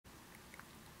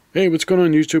Hey, what's going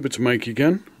on YouTube? It's Mike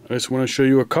again. I just want to show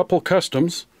you a couple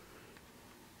customs.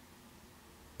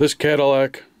 This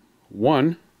Cadillac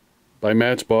 1 by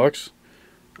Matchbox.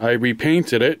 I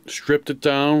repainted it, stripped it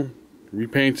down,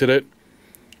 repainted it.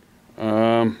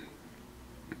 No,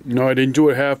 I didn't do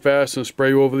it half-assed and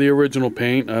spray over the original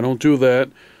paint. I don't do that.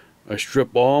 I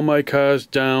strip all my cars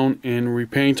down and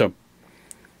repaint them.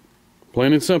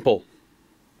 Plain and simple.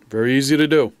 Very easy to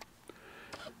do.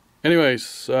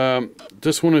 Anyways,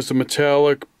 this one is a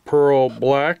metallic pearl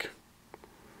black.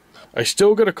 I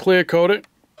still got to clear coat it.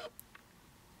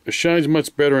 It shines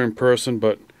much better in person,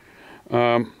 but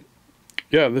yeah,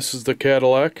 this is the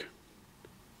Cadillac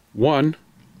 1.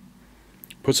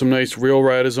 Put some nice Real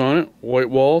Riders on it,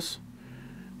 white walls,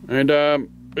 and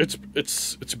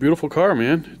it's a beautiful car,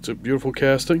 man. It's a beautiful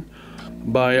casting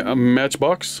by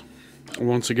Matchbox.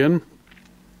 Once again,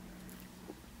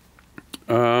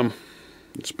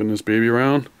 spin this baby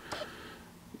around.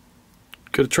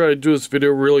 Gonna try to do this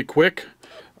video really quick.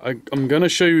 I'm gonna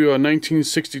show you a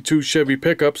 1962 Chevy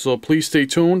pickup, so please stay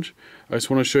tuned. I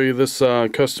just want to show you this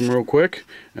custom real quick,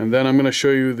 and then I'm gonna show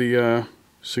you the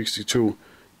 62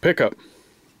 pickup.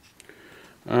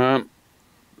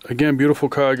 Again, beautiful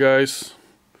car, guys.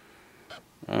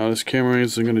 This camera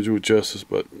isn't gonna do it justice,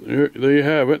 but there you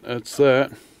have it. That's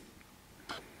that.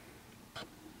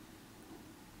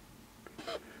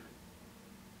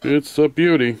 It's a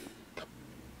beauty.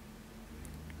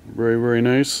 Very, very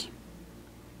nice.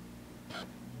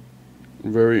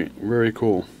 Very, very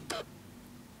cool.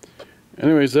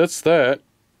 Anyways, that's that.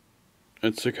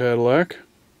 It's a Cadillac.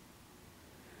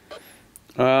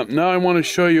 Now I want to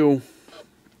show you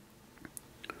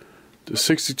the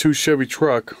 62 Chevy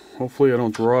truck. Hopefully I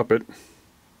don't drop it.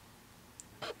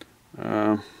 See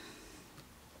how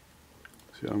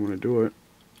I'm going to do it.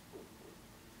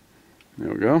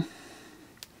 There we go.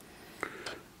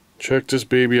 Check this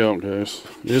baby out, guys.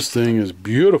 This thing is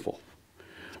beautiful.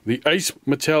 The ice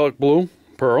metallic blue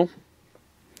pearl.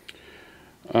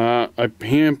 I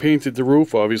hand painted the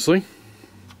roof, obviously.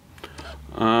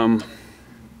 That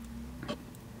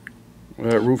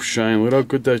roof shine. Look how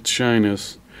good that shine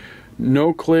is.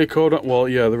 No clear coat on. Well,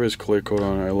 yeah, there is clear coat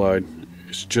on it. I lied.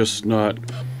 It's just not.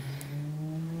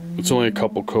 It's only a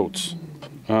couple coats.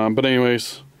 But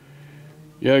anyways,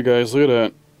 yeah, guys, look at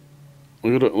that.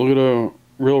 Look at the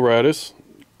Real Riders,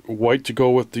 white to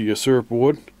go with the syrup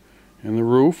wood and the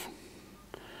roof.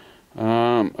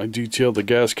 I detailed the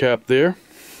gas cap there.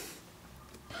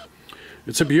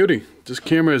 It's a beauty. This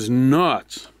camera is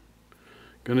not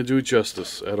gonna do it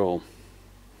justice at all.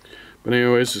 But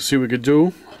anyways, let's see what we could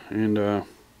do. And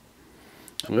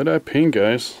look at that paint,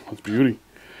 guys. That's beauty.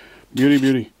 Beauty,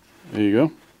 beauty. There you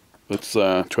go. Let's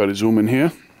try to zoom in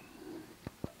here.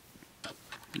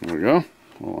 There we go.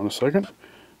 Hold on a second.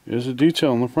 There's a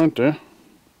detail in the front there.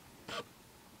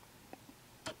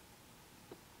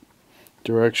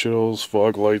 Directionals,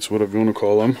 fog lights, whatever you want to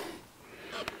call them.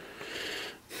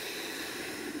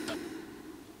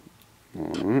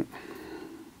 Alright.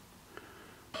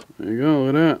 There you go,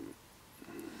 look at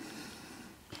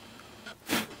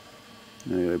that. I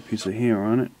got a piece of hair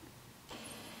on it.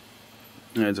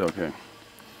 That's okay.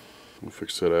 We'll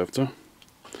fix that after.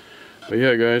 But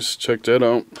yeah, guys, check that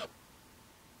out.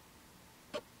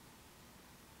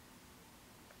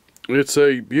 It's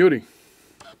a beauty.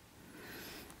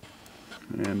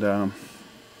 And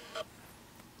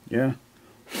yeah,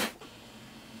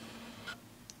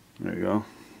 there you go.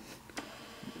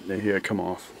 The hair come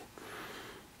off.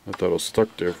 I thought it was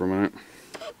stuck there for a minute.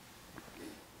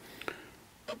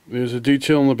 There's a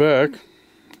detail in the back.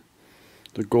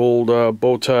 The gold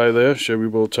bow tie there, Chevy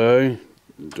bow tie,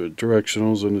 the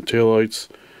directionals and the taillights.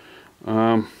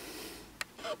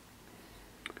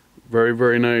 Very,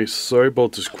 very nice. Sorry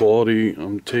about this quality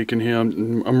I'm taking here.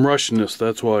 I'm rushing this,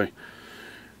 that's why.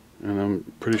 And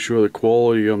I'm pretty sure the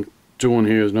quality I'm doing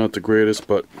here is not the greatest,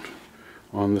 but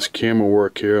on this camera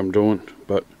work here I'm doing.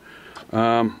 But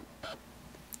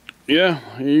yeah,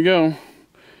 here you go.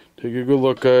 Take a good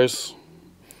look, guys.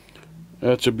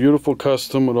 That's a beautiful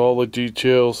custom with all the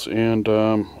details and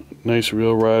nice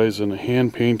Real Riders and a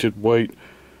hand-painted white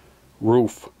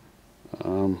roof.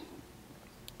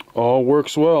 All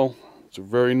works well. It's a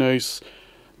very nice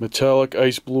metallic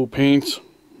ice blue paint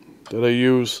that I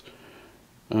use.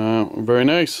 Very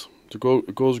nice. It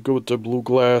goes good with the blue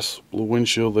glass, blue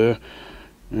windshield there.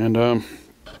 And alright,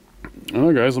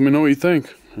 guys, let me know what you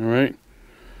think. Alright.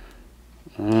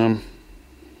 There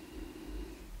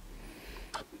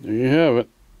you have it.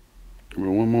 Give me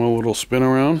one more little spin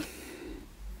around.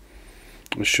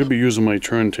 I should be using my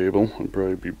turntable. I'd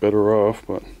probably be better off,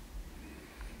 but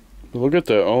But look at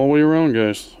that all the way around,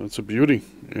 guys. That's a beauty.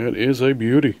 It is a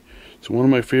beauty. It's one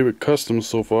of my favorite customs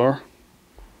so far.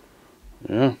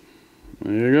 Yeah,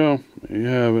 there you go. There you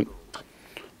have it.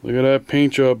 Look at that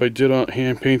paint job I did on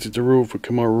hand painted the roof. It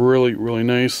come out really, really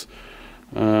nice.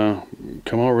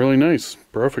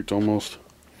 Perfect almost.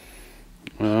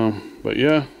 But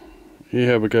yeah, here you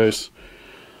have it, guys.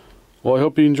 Well, I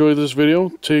hope you enjoyed this video.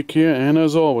 Take care, and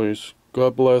as always,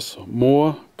 God bless.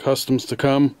 More customs to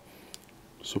come,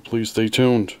 so please stay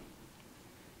tuned.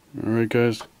 Alright,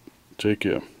 guys, take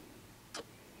care.